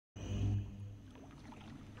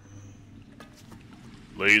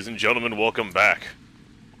Ladies and gentlemen, welcome back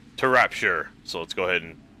to Rapture. So let's go ahead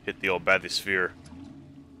and hit the old bathysphere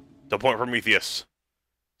to Point Prometheus.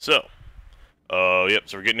 So, yep,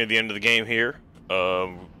 so we're getting to the end of the game here.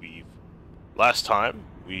 Last time,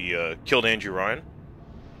 we killed Andrew Ryan.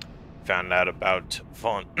 Found out about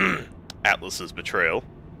Atlas's betrayal,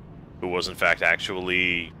 who was in fact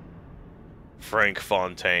actually Frank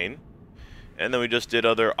Fontaine. And then we just did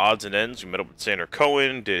other odds and ends. We met up with Sander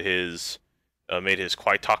Cohen, did his, made his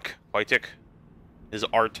Quaitic, his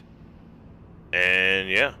art. And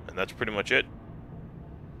yeah, and that's pretty much it.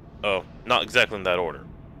 Oh, not exactly in that order.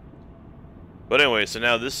 But anyway, so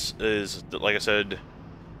now this is, like I said,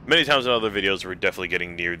 many times in other videos, we're definitely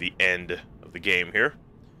getting near the end of the game here.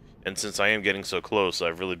 And since I am getting so close,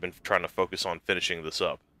 I've really been trying to focus on finishing this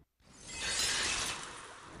up.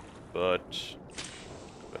 But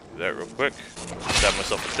do that real quick. Stab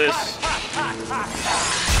myself with this.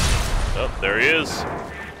 Oh, there he is.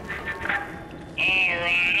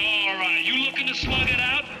 Alright. You looking to slug it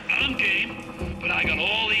out? I'm game. But I got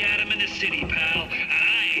all the atom in the city, pal. And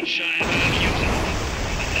I ain't shy about using it.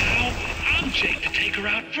 But now, I'm Jake to take her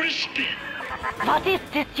out for a spin. What is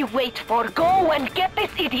this you wait for? Go and get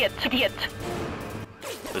this idiot!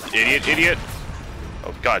 This idiot?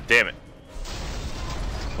 Oh, god damn it.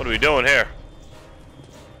 What are we doing here?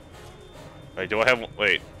 Wait, do I have...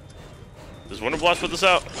 Wait. Does Winterblast put this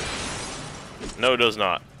out? No, it does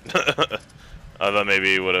not. I thought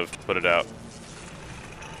maybe he would have put it out.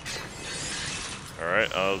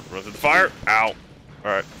 Alright, I'll run through the fire. Ow.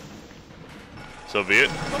 Alright. So be it.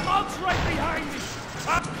 The monk's right behind me!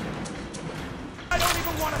 I don't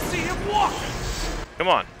even want to see him walking! Come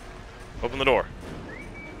on. Open the door.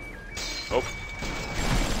 Oh.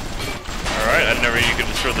 Alright, I never knew you could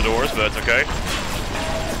destroy the doors, but that's okay.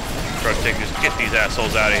 Try to get these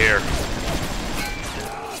assholes out of here.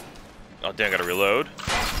 Oh, damn, I gotta reload.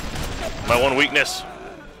 My one weakness.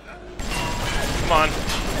 Come on.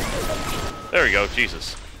 There we go,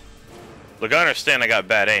 Jesus. Look, I understand I got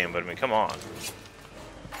bad aim, but I mean, come on.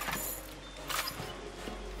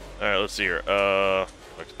 Alright, let's see here.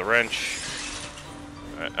 Look at the wrench.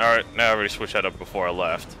 Alright, now I already switched that up before I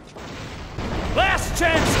left. Last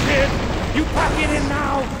chance, kid! You pack it in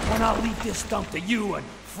now, and I'll leave this dump to you and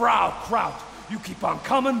Frau Kraut. You keep on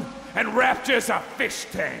coming, and Rapture's a fish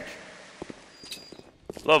tank.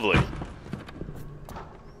 Lovely.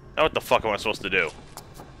 Now what the fuck am I supposed to do?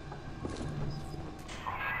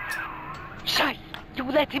 Scheiße! You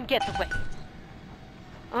let him get away.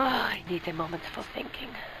 Oh, I need a moment for thinking.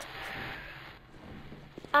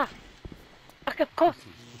 Of course.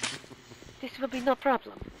 This will be no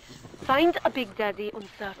problem. Find a Big Daddy and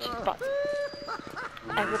search his body.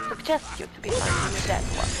 I would suggest you to be finding a dead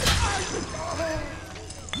one.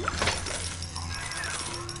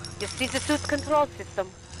 You see the suit control system?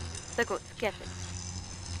 So good, get it.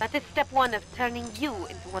 That is step one of turning you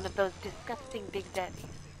into one of those disgusting Big Daddies.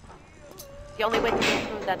 The only way to get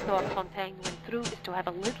through that door Fontaine went through is to have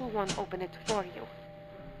a little one open it for you.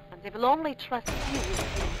 And they will only trust you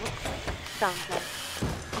if you look like, sound like,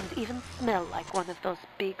 and even smell like one of those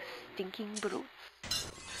big stinking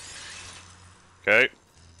brutes. Okay.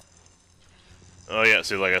 Oh yeah,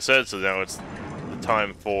 see, like I said, so now it's the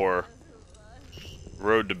time for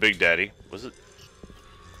Road to Big Daddy. Was it?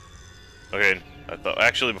 Okay, I thought,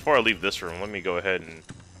 actually, before I leave this room, let me go ahead and...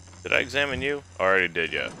 Did I examine you? I already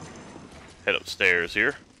did, yeah. Head upstairs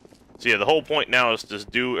here. So yeah, the whole point now is to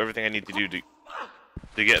just do everything I need to do to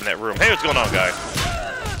get in that room. Hey, what's going on, guy?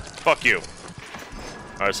 Fuck you.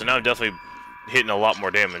 Alright, so now I'm definitely hitting a lot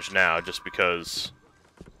more damage now, just because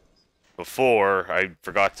before I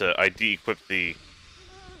forgot to de-equip the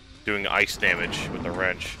doing ice damage with the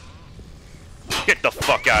wrench. Get the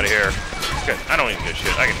fuck out of here. Okay, I don't even give a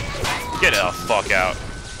shit. I can get the fuck out.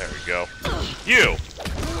 There we go. You!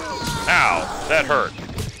 Ow, that hurt.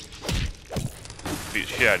 Beat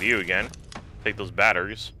the shit out of you again. Take those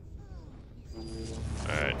batteries.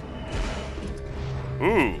 Alright.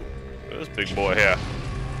 Ooh, this big boy here.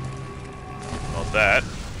 Not that.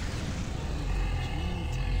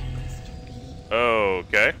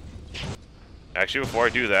 Okay. Actually, before I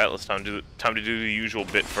do that, let's time to do the usual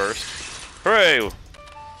bit first. Hooray!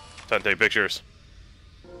 Time to take pictures.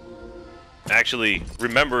 Actually,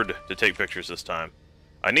 remembered to take pictures this time.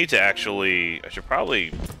 I need to actually... I should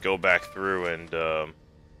probably go back through and,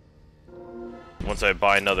 once I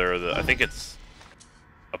buy another... I think it's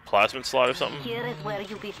a plasmid slot or something. Here is where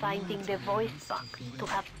you'll be finding the voice box to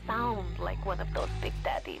have sound like one of those Big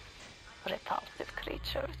Daddies. Repulsive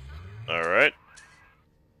creatures. Alright.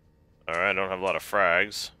 Alright, I don't have a lot of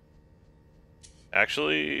frags.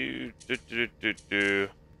 Actually...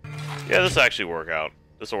 Yeah, this will actually work out.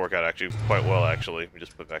 This will work out actually quite well, actually. We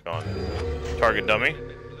just put back on target dummy.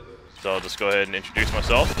 So I'll just go ahead and introduce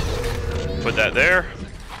myself. Put that there.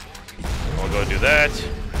 I'll go do that.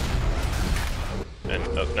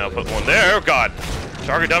 And now put one there. Oh god!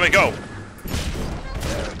 Target dummy, go!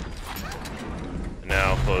 And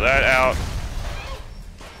now throw that out.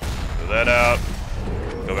 Throw that out.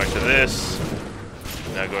 Go back to this.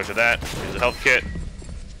 Now go into that. Here's a health kit.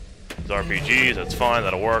 It's RPGs, that's fine,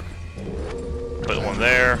 that'll work. Put one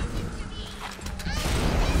there.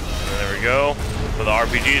 And there we go. For the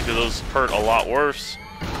RPGs, because those hurt a lot worse.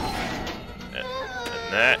 And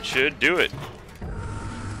that should do it.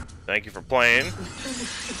 Thank you for playing.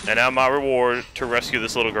 And now my reward to rescue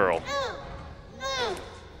this little girl.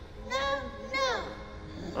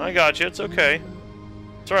 I got you, it's okay.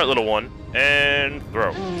 It's alright, little one. And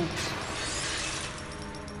throw.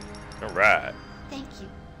 Alright. Thank you.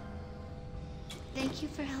 Thank you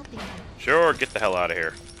for helping me. Sure, get the hell out of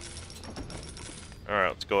here.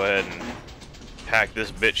 Alright, let's go ahead and hack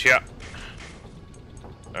this bitch here.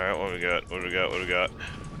 Alright, what do we got? What do we got? What do we got?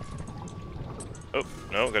 Oh,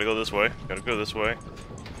 no, gotta go this way. Gotta go this way.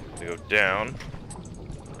 Gotta go down.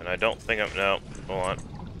 And I don't think I'm... No, hold on.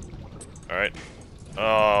 Alright.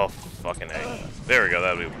 Oh, fucking A. There we go,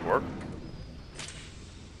 that'll work.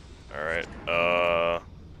 Alright,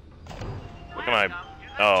 what can I...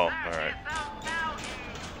 Oh, alright.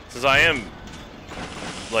 Since I am,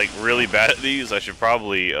 like, really bad at these, I should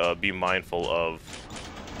probably, be mindful of...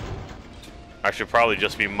 I should probably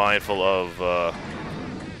just be mindful of,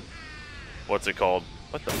 what's it called?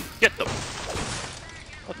 What the... Get them!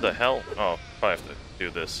 What the hell? Oh, probably have to do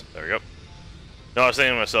this. There we go. No, I was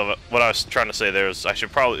saying to myself, what I was trying to say there is, I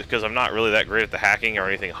should probably, because I'm not really that great at the hacking or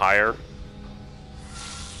anything higher.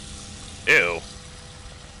 Ew.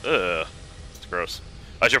 Ugh. It's gross.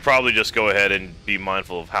 I should probably just go ahead and be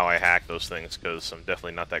mindful of how I hack those things, because I'm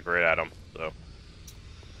definitely not that great at them, so.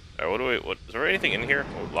 Alright, what, is there anything in here?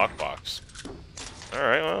 Oh, lockbox.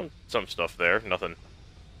 Alright, well, some stuff there, nothing.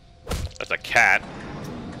 That's a cat.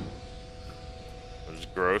 That's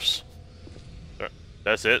gross.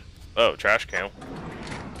 That's it. Oh, trash can.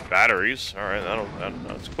 Batteries. Alright,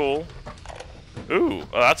 that's cool. Ooh,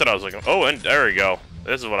 oh, that's what I was looking for. Oh, and there we go.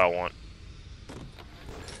 This is what I want.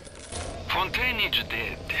 Fontaine is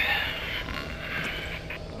dead.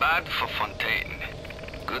 Bad for Fontaine.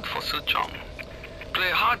 Good for Suchong.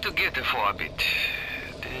 Play hard to get for a bit.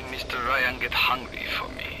 Then Mr. Ryan get hungry for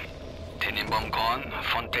me. Tenenbaum gone,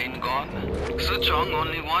 Fontaine gone. Suchong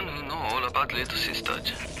only one who know all about little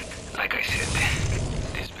sisters. Like I said,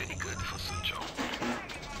 this very good for Suchong.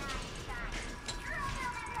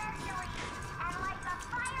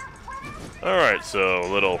 Alright, so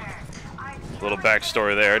little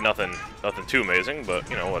backstory there. Nothing too amazing, but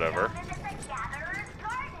you know, whatever.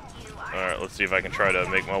 Alright, let's see if I can try to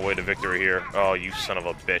make my way to victory here. Oh, you son of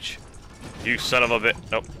a bitch. You son of a bit.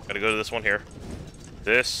 Nope, gotta go to this one here.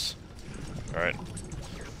 This. Alright.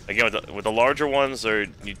 Again, with the larger ones,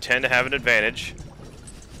 you tend to have an advantage.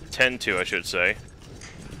 Tend to, I should say.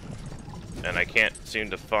 And I can't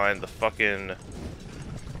seem to find the fucking...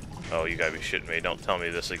 Oh, you gotta be shitting me. Don't tell me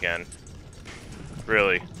this again.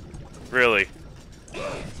 Really? Really?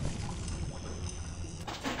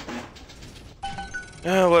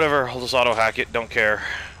 Whatever. I'll just auto-hack it. Don't care.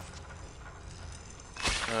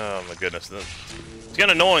 Oh my goodness. It's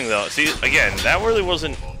getting annoying though. See, again, that really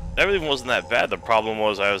wasn't that bad. The problem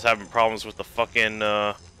was I was having problems with the fucking,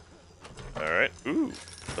 Alright. Ooh.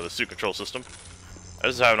 So the suit control system. I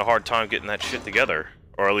was having a hard time getting that shit together.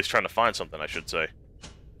 Or at least trying to find something, I should say.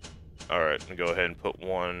 Alright, and go ahead and put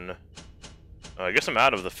one... I guess I'm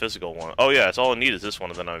out of the physical one. Oh yeah, it's all I need is this one,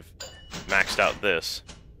 and then I've maxed out this.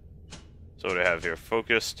 So what do I have here?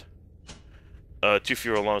 Focused. 2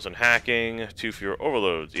 fewer alarms on hacking. 2 fewer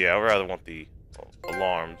overloads. Yeah, I'd rather want the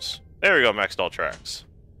alarms. There we go, maxed all tracks.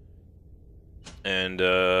 And,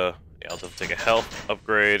 yeah, I'll take a health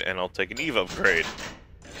upgrade, and I'll take an EVE upgrade.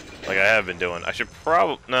 Like I have been doing. I should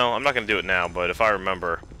probably... No, I'm not going to do it now, but if I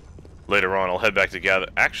remember later on, I'll head back together.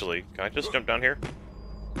 Actually, can I just jump down here?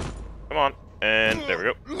 Come on. And there we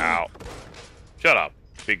go. Ow. Shut up,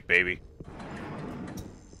 big baby.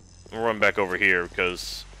 I'm gonna run back over here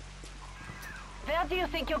because... Where do you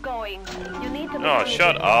think you're going? You need to Oh,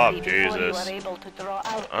 shut up, Jesus. I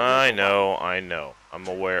I know. I'm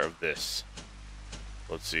aware of this.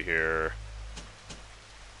 Let's see here.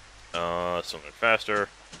 Something faster.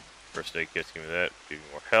 First aid kits, give me that. Give me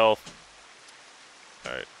more health.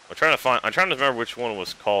 Alright. I'm trying to remember which one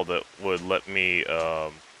was called that would let me,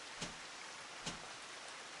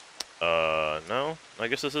 no? I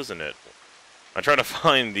guess this isn't it. I'm trying to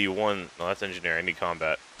find the one... No, that's engineer. I need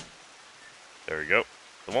combat. There we go.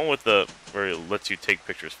 The one with the where it lets you take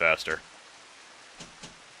pictures faster.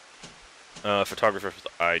 Photographer with the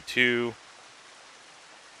I2.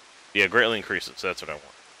 Yeah, greatly increases. That's what I want.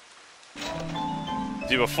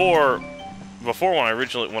 See, before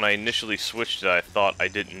when I initially switched it, I thought I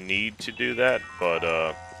didn't need to do that, but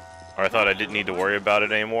or I thought I didn't need to worry about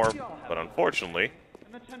it anymore. But unfortunately,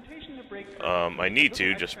 I need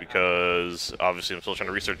to, just because obviously I'm still trying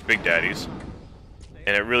to research Big Daddies,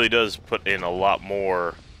 and it really does put in a lot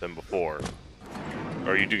more than before,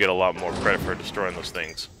 or you do get a lot more credit for destroying those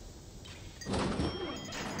things.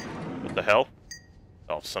 What the hell?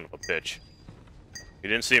 Oh, son of a bitch! You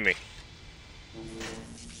didn't see me.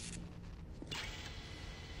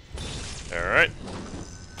 All right.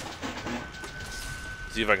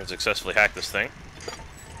 See if I can successfully hack this thing.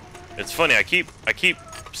 It's funny. I keep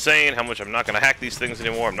saying how much I'm not gonna hack these things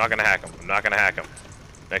anymore. I'm not gonna hack them. I'm not gonna hack them.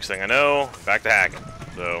 Next thing I know, back to hacking.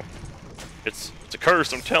 So it's a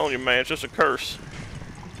curse. I'm telling you, man. It's just a curse.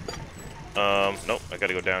 Nope. I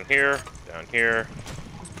gotta go down here. Down here.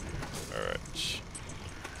 All right.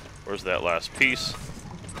 Where's that last piece?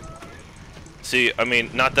 See, I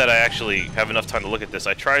mean, not that I actually have enough time to look at this.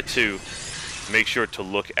 I try to make sure to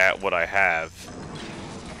look at what I have.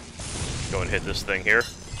 Go and hit this thing here.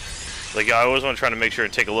 Like, I always want to try to make sure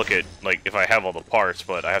and take a look at, like, if I have all the parts,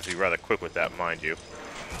 but I have to be rather quick with that, mind you.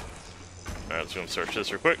 Alright, let's go and search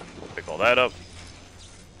this real quick. We'll pick all that up.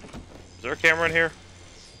 Is there a camera in here?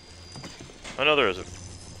 Oh, no, there isn't.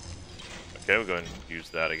 Okay, we'll go and use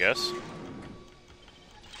that, I guess.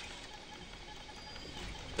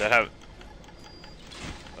 Does that have...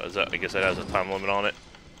 I guess that has a time limit on it.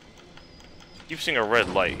 I keep seeing a red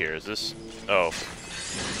light here. Is this... Oh.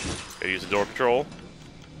 Gotta use the door control.